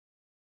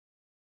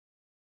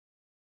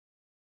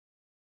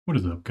What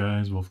is up,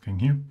 guys? Wolfgang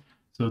here.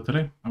 So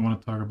today I want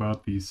to talk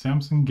about the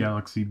Samsung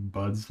Galaxy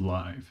Buds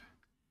Live.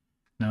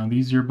 Now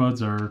these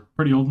earbuds are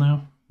pretty old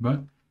now,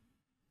 but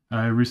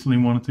I recently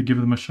wanted to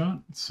give them a shot,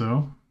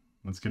 so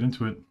let's get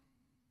into it.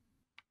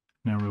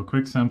 Now real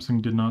quick,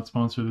 Samsung did not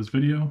sponsor this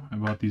video. I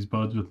bought these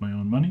buds with my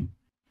own money.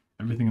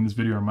 Everything in this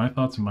video are my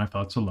thoughts and my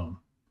thoughts alone.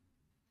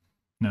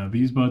 Now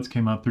these buds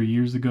came out 3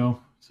 years ago,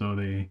 so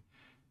they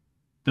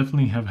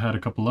definitely have had a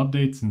couple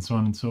updates and so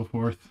on and so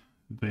forth.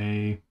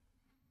 They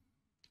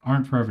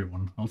aren't for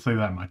everyone, I'll say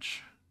that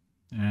much.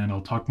 And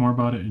I'll talk more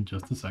about it in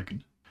just a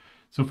second.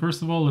 So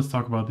first of all, let's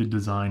talk about the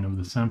design of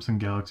the Samsung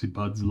Galaxy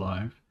Buds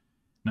Live.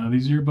 Now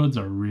these earbuds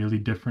are really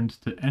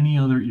different to any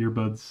other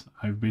earbuds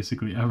I've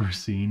basically ever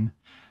seen.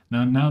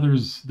 Now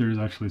there's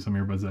actually some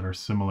earbuds that are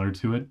similar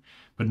to it,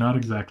 but not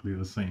exactly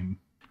the same.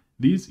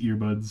 These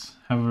earbuds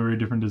have a very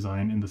different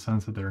design in the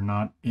sense that they're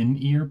not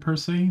in-ear per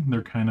se.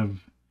 They're kind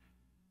of,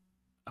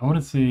 I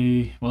wouldn't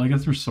say, well, I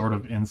guess they're sort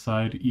of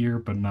inside ear,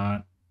 but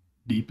not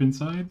deep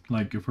inside.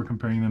 Like if we're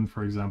comparing them,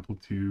 for example,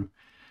 to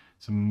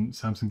some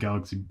Samsung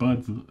Galaxy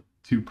Buds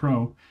 2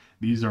 Pro,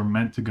 these are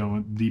meant to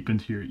go deep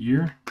into your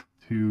ear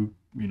to,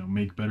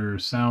 make better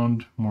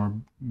sound,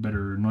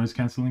 better noise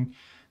canceling.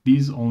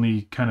 These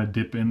only kind of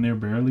dip in there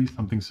barely,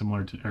 something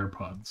similar to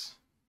AirPods.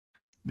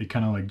 They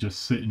kind of like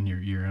just sit in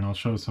your ear, and I'll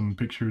show some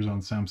pictures on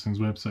Samsung's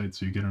website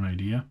so you get an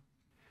idea.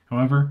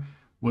 However,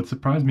 what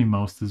surprised me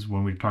most is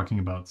when we're talking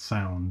about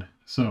sound.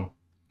 So,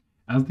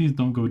 as these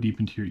don't go deep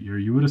into your ear,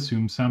 you would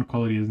assume sound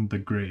quality isn't the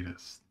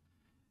greatest.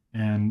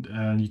 And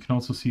you can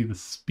also see the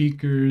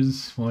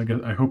speakers. Well,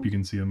 I hope you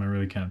can see them. I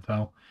really can't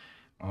tell.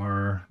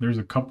 There's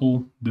a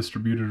couple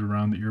distributed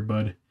around the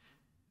earbud,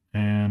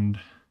 and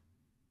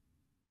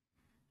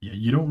yeah,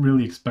 you don't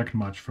really expect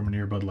much from an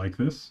earbud like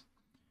this,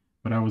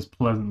 but I was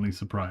pleasantly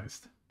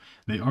surprised.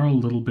 They are a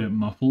little bit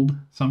muffled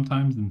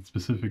sometimes in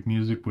specific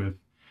music with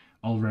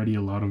already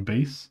a lot of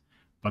bass,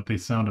 but they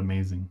sound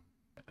amazing.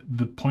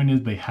 The point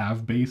is they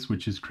have bass,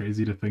 which is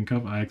crazy to think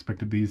of. I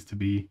expected these to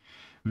be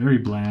very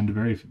bland,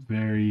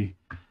 very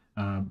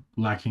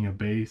lacking a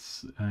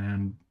bass,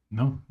 and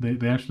no,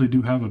 they actually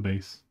do have a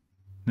bass.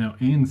 Now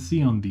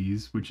ANC on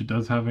these, which it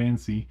does have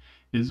ANC,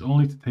 is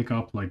only to take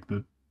up like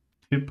the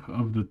tip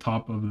of the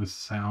top of the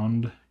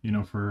sound,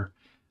 for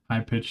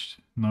high-pitched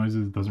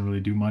noises. It doesn't really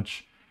do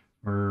much.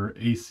 For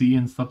AC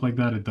and stuff like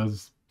that, it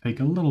does take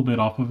a little bit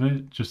off of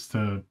it just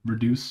to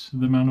reduce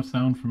the amount of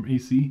sound from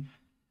AC,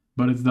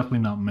 but it's definitely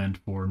not meant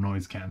for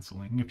noise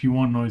canceling. If you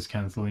want noise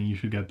canceling, you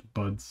should get the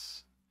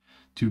Buds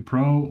 2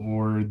 Pro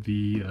or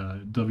the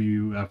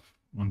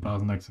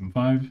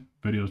WF-1000XM5.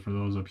 Videos for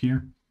those up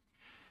here.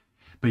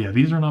 But yeah,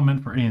 these are not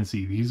meant for ANC.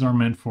 These are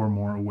meant for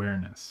more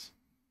awareness,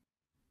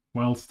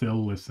 while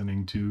still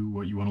listening to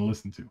what you want to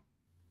listen to.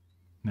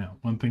 Now,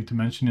 one thing to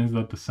mention is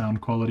that the sound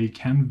quality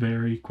can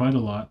vary quite a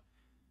lot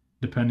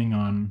depending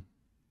on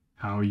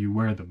how you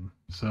wear them.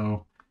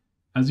 So,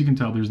 as you can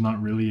tell, there's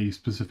not really a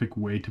specific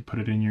way to put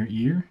it in your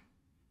ear.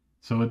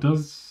 So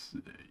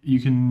you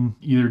can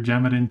either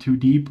jam it in too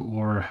deep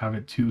or have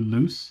it too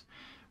loose,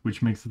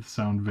 which makes it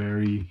sound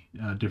very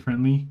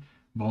differently.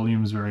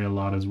 Volumes vary a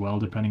lot as well,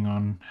 depending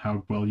on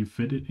how well you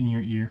fit it in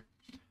your ear.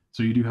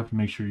 So you do have to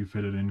make sure you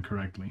fit it in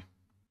correctly.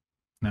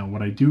 Now,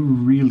 what I do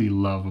really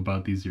love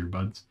about these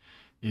earbuds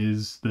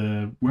is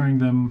wearing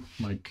them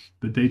like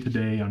the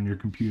day-to-day on your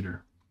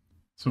computer.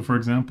 So for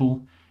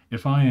example,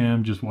 if I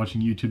am just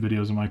watching YouTube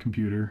videos on my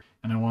computer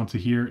and I want to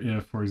hear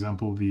if, for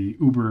example, the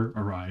Uber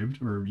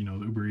arrived, or, the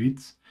Uber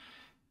Eats,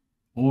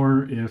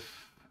 or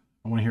if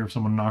I want to hear if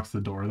someone knocks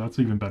the door, that's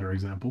an even better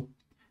example.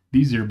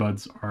 These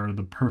earbuds are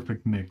the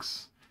perfect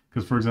mix.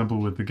 Because, for example,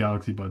 with the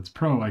Galaxy Buds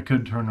Pro, I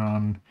could turn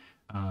on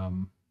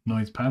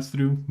noise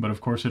pass-through, but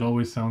of course it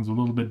always sounds a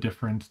little bit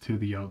different to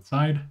the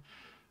outside.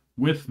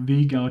 With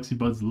the Galaxy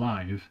Buds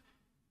Live,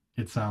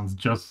 it sounds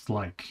just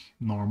like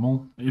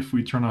normal. If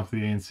we turn off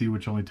the ANC,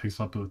 which only takes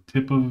the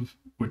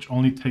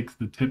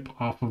tip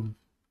off of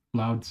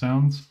loud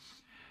sounds.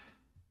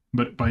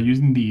 But by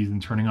using these and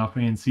turning off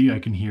ANC, I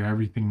can hear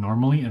everything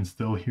normally and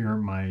still hear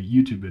my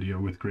YouTube video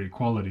with great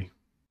quality.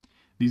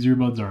 These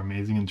earbuds are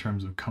amazing in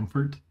terms of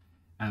comfort,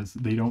 as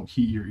they don't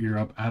heat your ear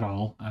up at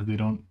all, as they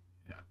don't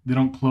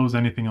close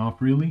anything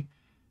off really.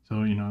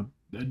 So,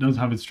 it does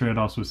have its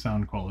trade-offs with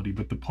sound quality,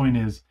 but the point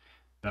is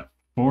that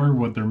for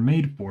what they're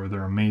made for,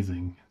 they're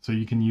amazing. So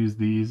you can use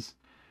these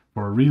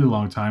for a really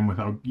long time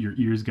without your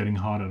ears getting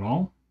hot at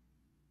all.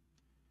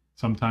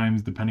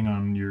 Sometimes, depending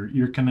on your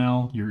ear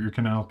canal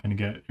can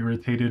get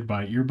irritated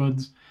by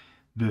earbuds.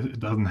 It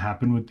doesn't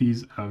happen with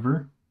these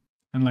ever.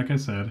 And like I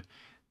said,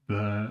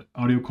 the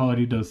audio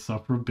quality does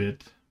suffer a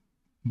bit,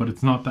 but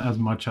it's not as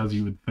much as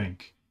you would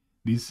think.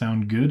 These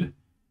sound good,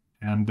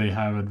 and they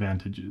have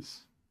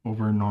advantages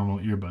over normal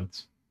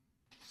earbuds.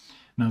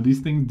 Now, these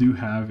things do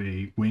have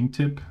a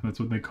wingtip, that's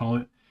what they call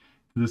it.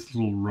 This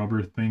little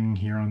rubber thing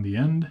here on the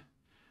end,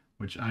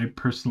 which I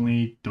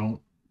personally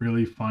don't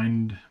really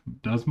find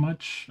does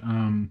much.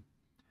 I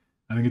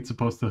think it's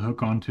supposed to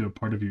hook onto a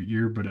part of your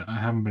ear, but I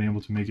haven't been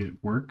able to make it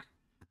work.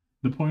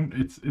 The point,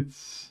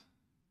 it's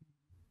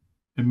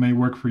it may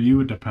work for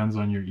you. It depends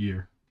on your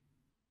ear.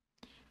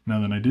 Now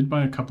then, I did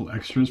buy a couple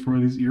extras for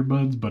these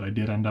earbuds, but I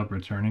did end up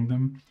returning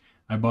them.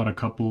 I bought a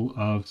couple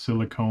of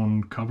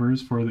silicone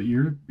covers for the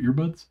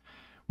earbuds,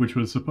 which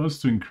was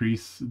supposed to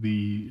increase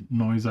the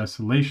noise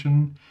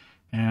isolation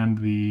and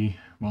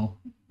well,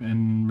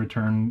 in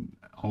return,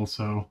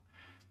 also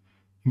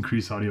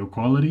increase audio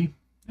quality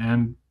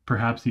and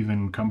perhaps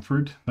even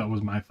comfort. That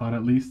was my thought,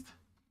 at least.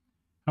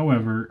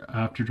 However,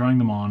 after trying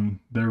them on,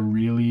 they're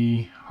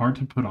really hard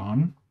to put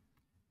on,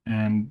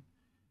 and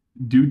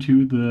due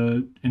to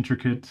the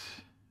intricate,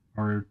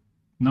 or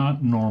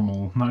not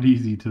normal, not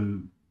easy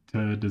to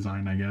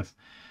design, I guess,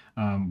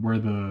 where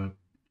the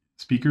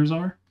speakers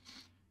are,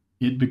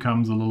 it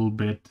becomes a little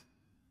bit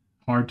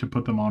hard to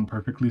put them on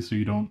perfectly so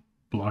you don't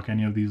block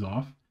any of these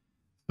off.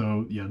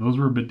 So yeah, those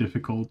were a bit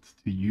difficult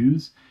to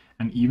use,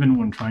 and even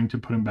when trying to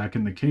put them back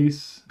in the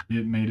case,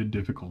 it made it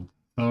difficult.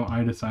 So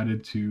I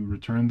decided to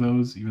return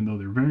those, even though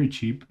they're very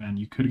cheap, and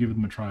you could give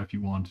them a try if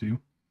you want to.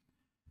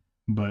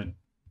 But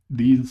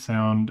these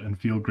sound and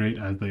feel great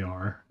as they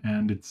are,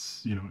 and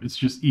it's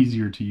just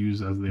easier to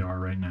use as they are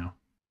right now.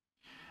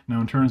 Now,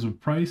 in terms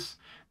of price,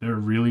 they're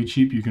really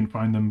cheap. You can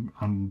find them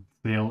on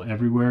sale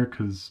everywhere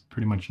because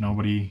pretty much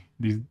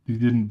these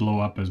didn't blow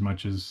up as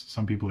much as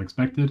some people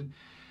expected.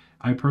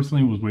 I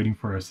personally was waiting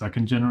for a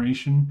second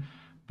generation,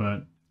 but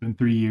it's been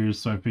 3 years,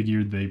 so I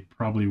figured they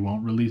probably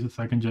won't release a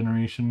second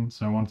generation,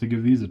 so I wanted to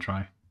give these a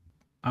try.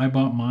 I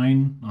bought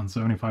mine on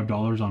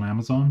 $75 on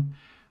Amazon.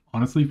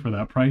 Honestly, for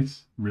that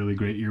price, really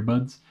great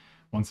earbuds.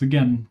 Once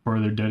again, for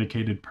their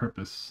dedicated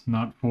purpose,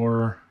 not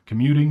for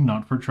commuting,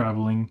 not for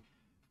traveling,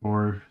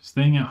 for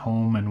staying at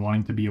home and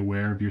wanting to be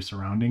aware of your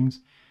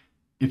surroundings.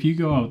 If you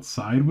go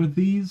outside with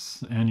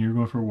these and you're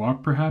going for a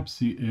walk,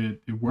 perhaps it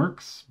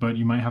works, but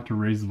you might have to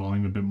raise the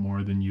volume a bit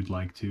more than you'd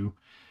like to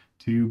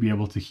be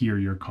able to hear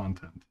your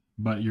content.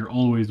 But you're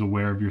always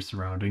aware of your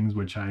surroundings,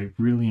 which I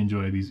really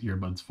enjoy these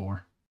earbuds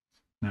for.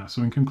 Now,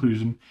 so in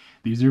conclusion,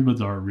 these earbuds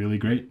are really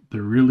great.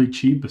 They're really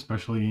cheap,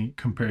 especially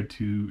compared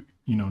to,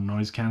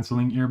 noise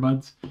canceling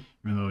earbuds,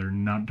 even though they're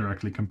not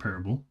directly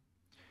comparable.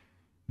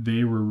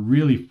 They were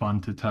really fun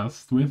to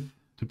test with,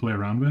 to play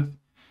around with,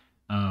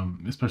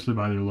 especially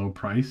by their low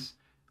price.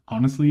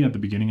 Honestly, at the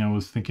beginning, I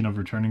was thinking of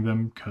returning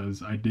them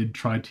because I did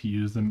try to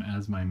use them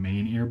as my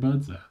main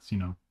earbuds, as,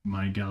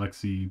 my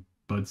Galaxy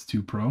Buds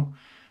 2 Pro.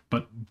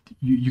 But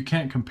you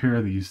can't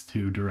compare these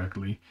two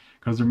directly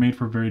because they're made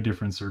for very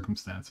different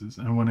circumstances.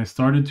 And when I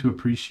started to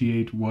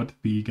appreciate what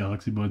the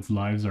Galaxy Buds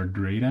Lives are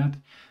great at,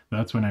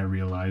 that's when I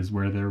realized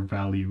where their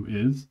value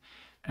is.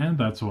 And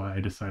that's why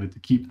I decided to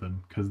keep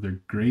them, because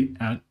they're great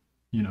at,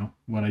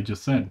 what I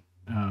just said.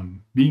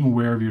 Being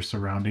aware of your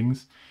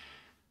surroundings.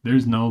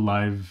 There's no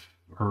live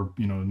or,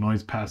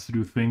 noise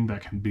pass-through thing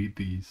that can beat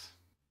these.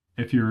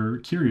 If you're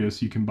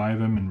curious, you can buy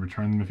them and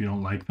return them if you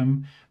don't like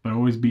them, but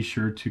always be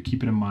sure to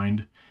keep it in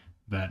mind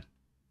that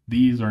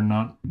these are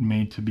not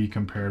made to be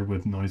compared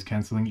with noise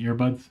canceling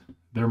earbuds.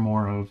 They're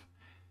more of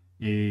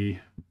a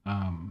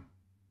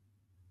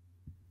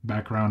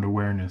background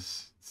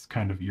awareness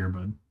kind of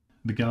earbud.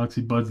 The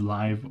Galaxy Buds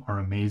Live are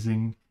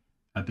amazing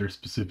at their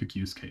specific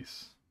use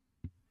case.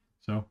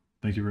 So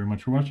thank you very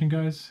much for watching,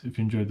 guys. If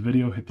you enjoyed the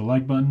video, hit the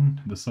like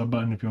button, the sub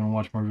button if you want to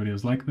watch more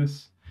videos like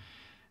this.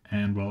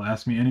 And well,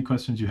 ask me any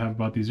questions you have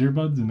about these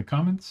earbuds in the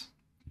comments,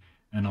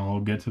 and I'll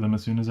get to them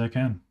as soon as I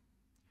can.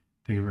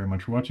 Thank you very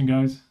much for watching,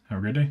 guys. Have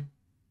a great day.